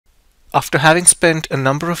After having spent a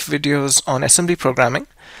number of videos on assembly programming,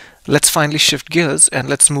 let's finally shift gears and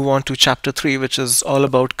let's move on to chapter 3, which is all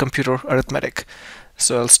about computer arithmetic.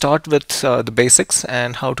 So I'll start with the basics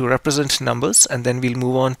and how to represent numbers, and then we'll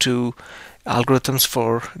move on to algorithms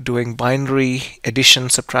for doing binary addition,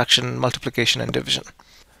 subtraction, multiplication, and division.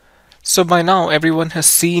 So by now everyone has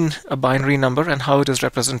seen a binary number and how it is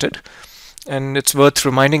represented, and it's worth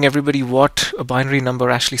reminding everybody what a binary number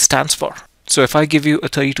actually stands for. So if I give you a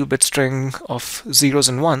 32-bit string of zeros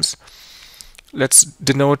and ones, let's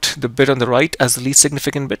denote the bit on the right as the least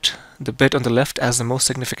significant bit, the bit on the left as the most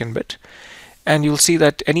significant bit, and you'll see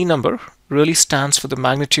that any number really stands for the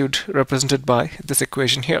magnitude represented by this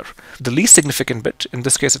equation here. The least significant bit, in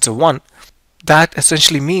this case it's a 1, that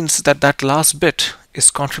essentially means that that last bit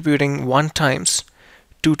is contributing 1 times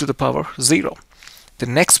 2 to the power 0. The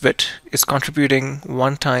next bit is contributing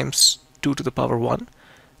 1 times 2 to the power 1.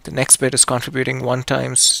 The next bit is contributing 1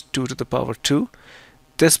 times 2 to the power 2.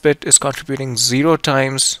 This bit is contributing 0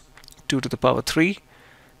 times 2 to the power 3,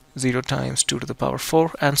 0 times 2 to the power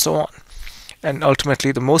 4, and so on. And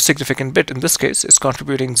ultimately, the most significant bit in this case is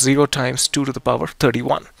contributing 0 times 2 to the power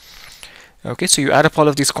 31. Okay, so you add up all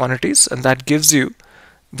of these quantities, and that gives you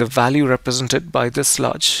the value represented by this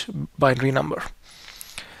large binary number.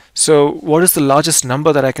 So what is the largest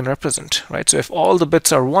number that I can represent, right? So if all the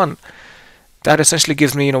bits are 1, that essentially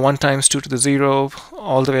gives me 1 times 2 to the 0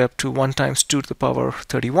 all the way up to 1 times 2 to the power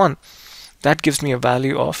 31. That gives me a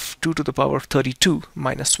value of 2 to the power 32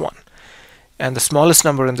 minus 1. And the smallest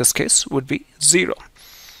number in this case would be 0.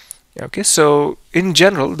 Okay, so in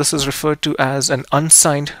general this is referred to as an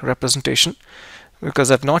unsigned representation,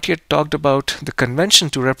 because I've not yet talked about the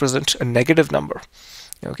convention to represent a negative number.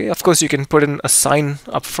 Okay, of course you can put in a sign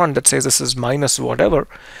up front that says this is minus whatever,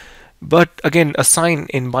 but again a sign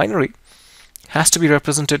in binary has to be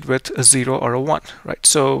represented with a 0 or a 1, right?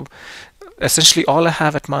 So essentially all I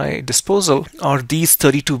have at my disposal are these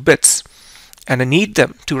 32 bits, and I need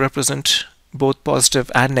them to represent both positive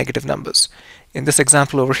and negative numbers. In this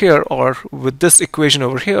example over here, or with this equation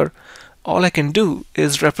over here, all I can do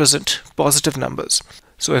is represent positive numbers.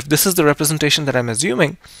 So if this is the representation that I'm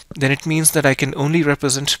assuming, then it means that I can only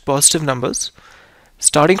represent positive numbers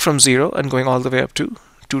starting from 0 and going all the way up to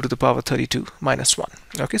 2 to the power 32 minus 1.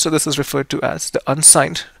 Okay, so this is referred to as the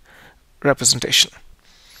unsigned representation.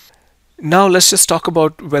 Now let's just talk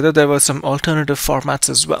about whether there were some alternative formats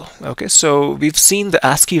as well. Okay, so we've seen the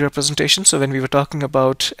ASCII representation. So when we were talking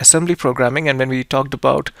about assembly programming and when we talked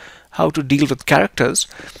about how to deal with characters,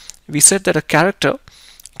 we said that a character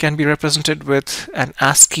can be represented with an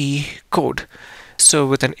ASCII code. So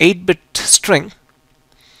with an 8-bit string,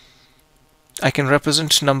 I can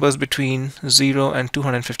represent numbers between 0 and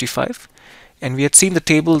 255. And we had seen the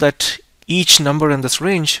table that each number in this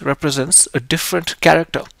range represents a different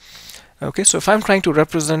character. Okay, so if I'm trying to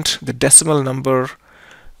represent the decimal number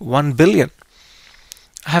 1 billion,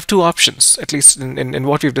 I have two options, at least in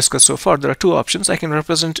what we've discussed so far. There are two options. I can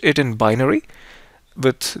represent it in binary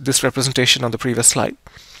with this representation on the previous slide,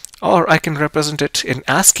 or I can represent it in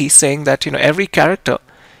ASCII, saying that every character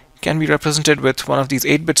can be represented with one of these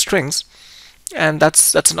 8-bit strings, and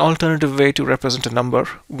that's an alternative way to represent a number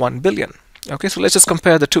 1 billion. Okay, so let's just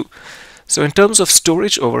compare the two. So in terms of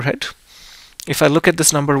storage overhead, if I look at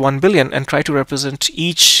this number 1 billion and try to represent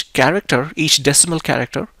each character, each decimal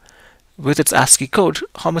character with its ASCII code,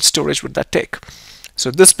 how much storage would that take?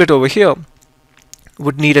 So this bit over here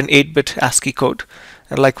would need an 8-bit ASCII code,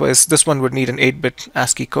 and likewise this one would need an 8-bit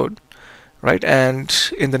ASCII code, right? And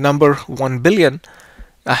in the number 1 billion,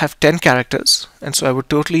 I have 10 characters, and so I would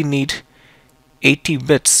totally need 80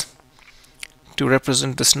 bits to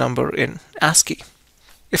represent this number in ASCII.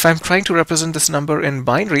 If I'm trying to represent this number in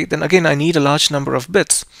binary, then again I need a large number of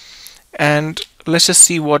bits. And let's just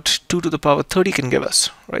see what 2 to the power 30 can give us,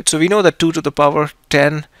 right? So we know that 2 to the power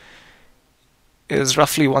 10 is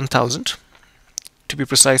roughly 1000. To be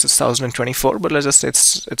precise, it's 1024, but let's just say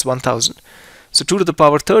it's 1000. So 2 to the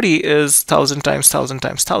power 30 is 1000 times 1000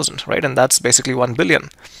 times 1000, right? And that's basically 1 billion.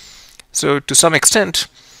 So to some extent,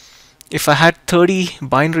 if I had 30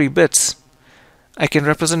 binary bits, I can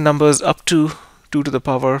represent numbers up to 2 to the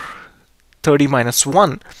power 30 minus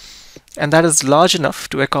 1, and that is large enough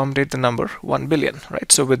to accommodate the number 1 billion,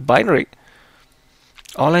 right? So with binary,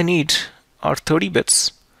 all I need are 30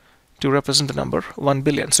 bits to represent the number 1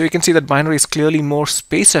 billion. So you can see that binary is clearly more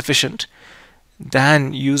space efficient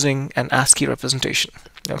than using an ASCII representation.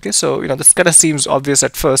 Okay, so this kind of seems obvious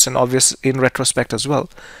at first and obvious in retrospect as well,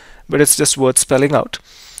 but it's just worth spelling out.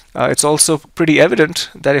 It's also pretty evident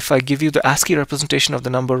that if I give you the ASCII representation of the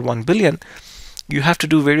number 1 billion, you have to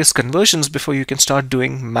do various conversions before you can start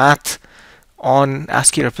doing math on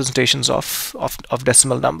ASCII representations of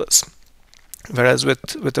decimal numbers. Whereas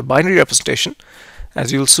with a binary representation,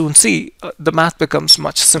 as you'll soon see, the math becomes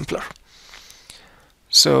much simpler.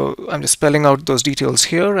 So I'm just spelling out those details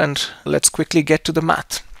here, and let's quickly get to the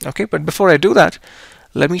math. Okay, but before I do that,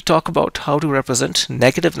 let me talk about how to represent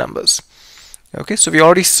negative numbers. Okay, so we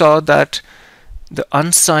already saw that the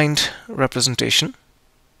unsigned representation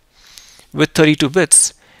with 32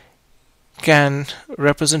 bits can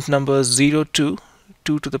represent numbers 0 to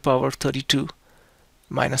 2 to the power 32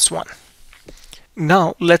 minus 1.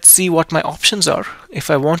 Now let's see what my options are if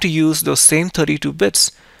I want to use those same 32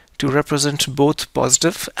 bits to represent both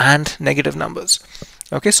positive and negative numbers.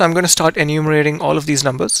 Okay, so I'm going to start enumerating all of these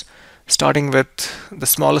numbers, starting with the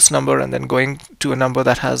smallest number and then going to a number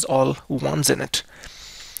that has all ones in it.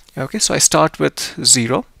 Okay, so I start with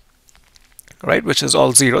 0, right, which is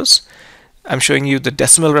all zeros. I'm showing you the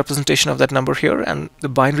decimal representation of that number here and the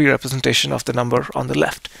binary representation of the number on the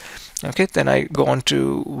left. Okay, then I go on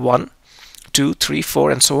to 1, 2, 3,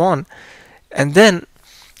 4, and so on. And then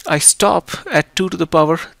I stop at 2 to the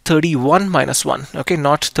power 31 minus 1. Okay,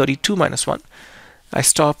 not 32 minus 1. I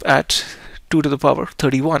stop at 2 to the power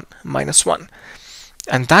 31 minus 1.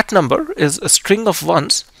 And that number is a string of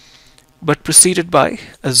ones, but preceded by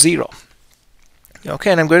a 0.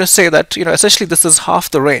 Okay, and I'm going to say that, essentially this is half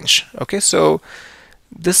the range. Okay, so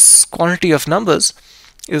this quantity of numbers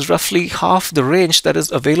is roughly half the range that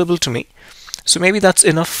is available to me. So maybe that's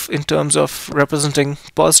enough in terms of representing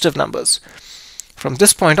positive numbers. From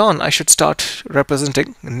this point on, I should start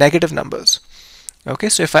representing negative numbers. Okay,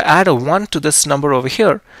 so if I add a 1 to this number over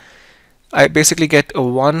here, I basically get a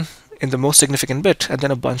 1 in the most significant bit and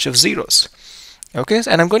then a bunch of zeros. Okay,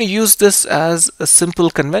 and I'm going to use this as a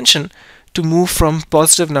simple convention to move from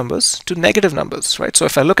positive numbers to negative numbers, right? So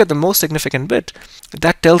if I look at the most significant bit,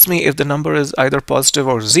 that tells me if the number is either positive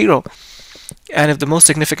or 0. And if the most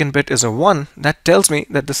significant bit is a 1, that tells me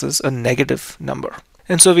that this is a negative number.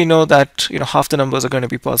 And so we know that half the numbers are going to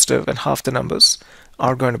be positive and half the numbers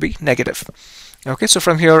are going to be negative. Okay, so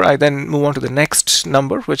from here I then move on to the next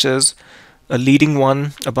number, which is a leading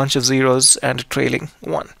 1, a bunch of zeros, and a trailing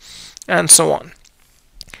 1, and so on.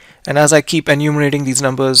 And as I keep enumerating these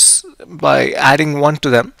numbers by adding 1 to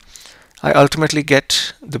them, I ultimately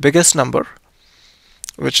get the biggest number,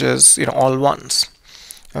 which is all ones.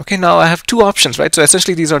 Okay, now I have two options, right? So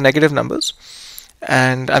essentially these are negative numbers,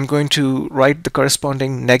 and I'm going to write the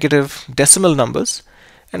corresponding negative decimal numbers,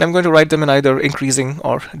 and I'm going to write them in either increasing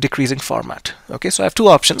or decreasing format. Okay, so I have two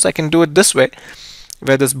options. I can do it this way,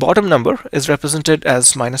 where this bottom number is represented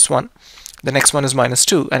as -1, the next one is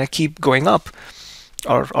 -2, and I keep going up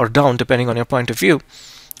or down depending on your point of view,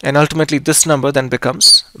 and ultimately this number then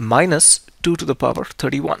becomes -2 to the power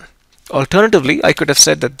 31. Alternatively, I could have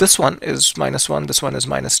said that this one is -1, this one is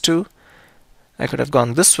 -2. I could have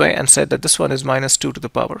gone this way and said that this one is -2 to the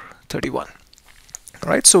power 31.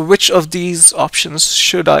 Right? So which of these options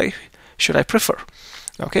should I prefer?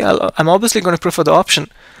 Okay, I'm obviously going to prefer the option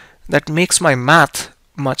that makes my math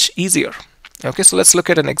much easier. Okay, so let's look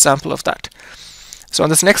at an example of that. So on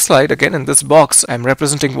this next slide, again in this box, I'm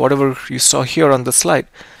representing whatever you saw here on the slide.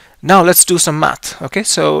 Now let's do some math. Okay,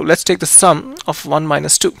 so let's take the sum of 1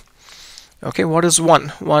 minus 2. Okay, what is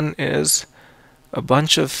 1? 1 is a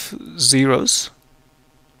bunch of zeros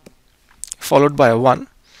followed by a 1.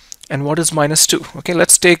 And what is -2? Okay,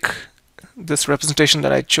 let's take this representation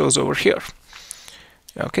that I chose over here.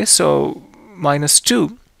 Okay, so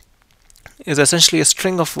 -2 is essentially a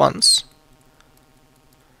string of ones,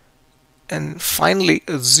 and finally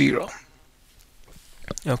a 0.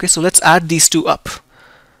 Okay, so let's add these two up.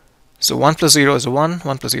 So 1 plus 0 is a 1,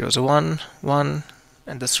 1 plus 0 is a 1, 1,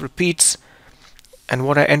 and this repeats, and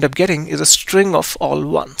what I end up getting is a string of all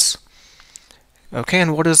ones. Okay,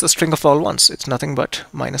 and what is a string of all ones? It's nothing but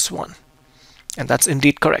 -1. And that's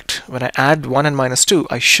indeed correct. When I add 1 and -2,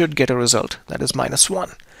 I should get a result that is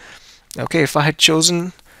 -1. Okay, if I had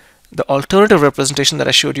chosen the alternative representation that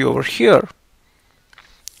I showed you over here,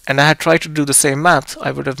 and I had tried to do the same math,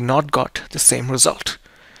 I would have not got the same result.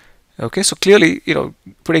 Okay, so clearly,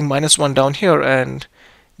 putting -1 down here and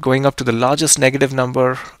going up to the largest negative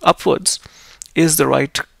number upwards is the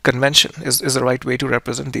right convention, is the right way to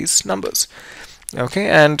represent these numbers. Okay,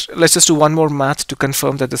 and let's just do one more math to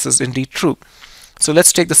confirm that this is indeed true. So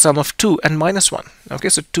let's take the sum of 2 and -1. Okay,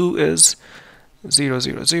 so 2 is 0,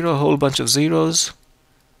 0, 0, a whole bunch of zeros,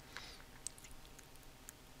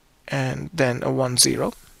 and then a 1,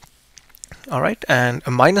 0. All right, and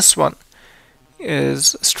a -1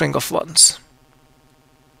 is a string of ones.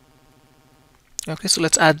 Okay, so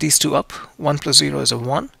let's add these two up. 1 plus 0 is a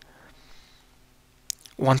 1.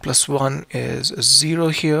 1 plus 1 is a 0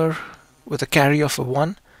 here. with a carry of a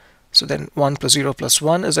 1. So then 1 plus 0 plus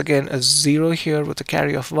 1 is again a 0 here with a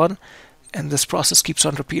carry of 1, and this process keeps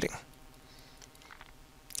on repeating,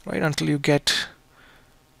 right, until you get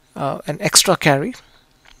an extra carry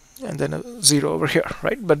and then a 0 over here,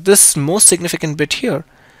 right? But this most significant bit here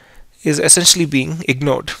is essentially being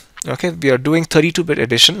ignored. Okay, we are doing 32-bit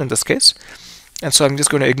addition in this case, and so I'm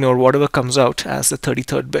just going to ignore whatever comes out as the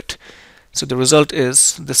 33rd bit. So the result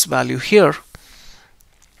is this value here,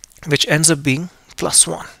 which ends up being plus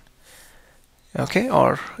 1. Okay,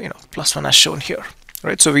 or plus 1 as shown here,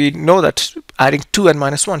 right? So we know that adding 2 and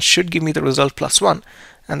minus 1 should give me the result plus 1,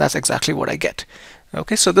 and that's exactly what I get.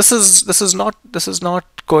 Okay, so this is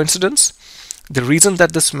not coincidence. The reason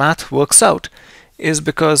that this math works out is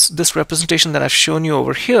because this representation that I've shown you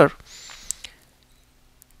over here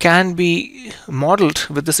can be modeled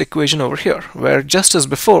with this equation over here, where just as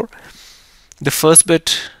before, the first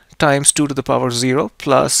bit times 2 to the power 0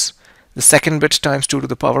 plus the second bit times 2 to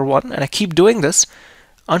the power 1, and I keep doing this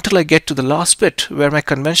until I get to the last bit where my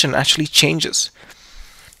convention actually changes,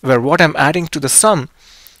 where what I'm adding to the sum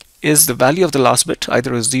is the value of the last bit,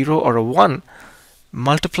 either a 0 or a 1,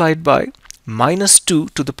 multiplied by minus 2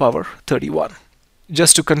 to the power 31.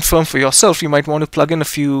 Just to confirm for yourself, you might want to plug in a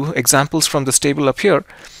few examples from this table up here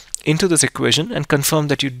into this equation and confirm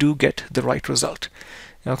that you do get the right result.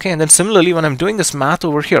 Okay, and then similarly, when I'm doing this math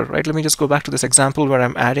over here, right, let me just go back to this example where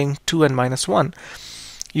I'm adding 2 and minus 1.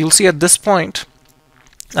 You'll see at this point,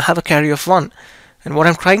 I have a carry of 1. And what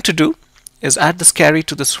I'm trying to do is add this carry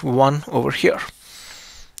to this 1 over here.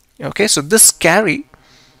 Okay, so this carry,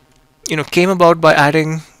 came about by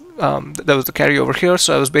adding, there was the carry over here,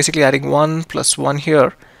 so I was basically adding 1 plus 1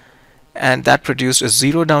 here, and that produced a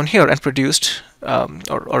 0 down here and produced,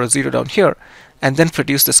 or a 0 down here, and then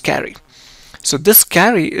produced this carry. So this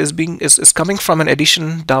carry is coming from an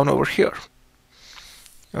addition down over here.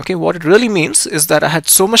 Okay, what it really means is that I had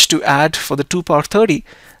so much to add for the 2 power 30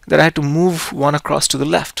 that I had to move 1 across to the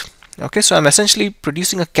left. Okay, so I'm essentially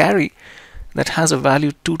producing a carry that has a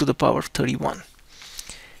value 2 to the power 31.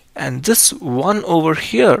 And this 1 over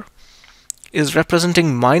here is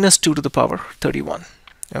representing minus 2 to the power 31.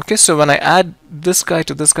 Okay, so when I add this guy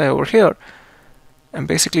to this guy over here, I'm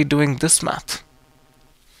basically doing this math.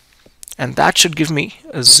 And that should give me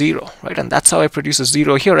a 0, right? And that's how I produce a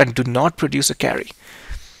 0 here and do not produce a carry.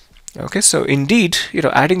 Okay, so indeed,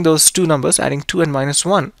 adding those two numbers, adding 2 and minus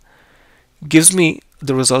 1, gives me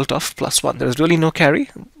the result of plus 1. There is really no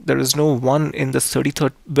carry. There is no 1 in this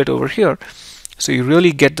 33rd bit over here. So you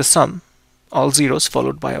really get the sum, all zeros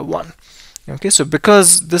followed by a 1. Okay, so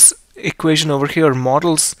because this equation over here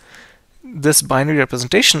models this binary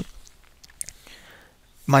representation,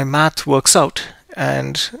 my math works out,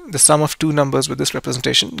 and the sum of two numbers with this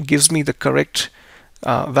representation gives me the correct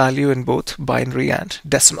value in both binary and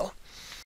decimal.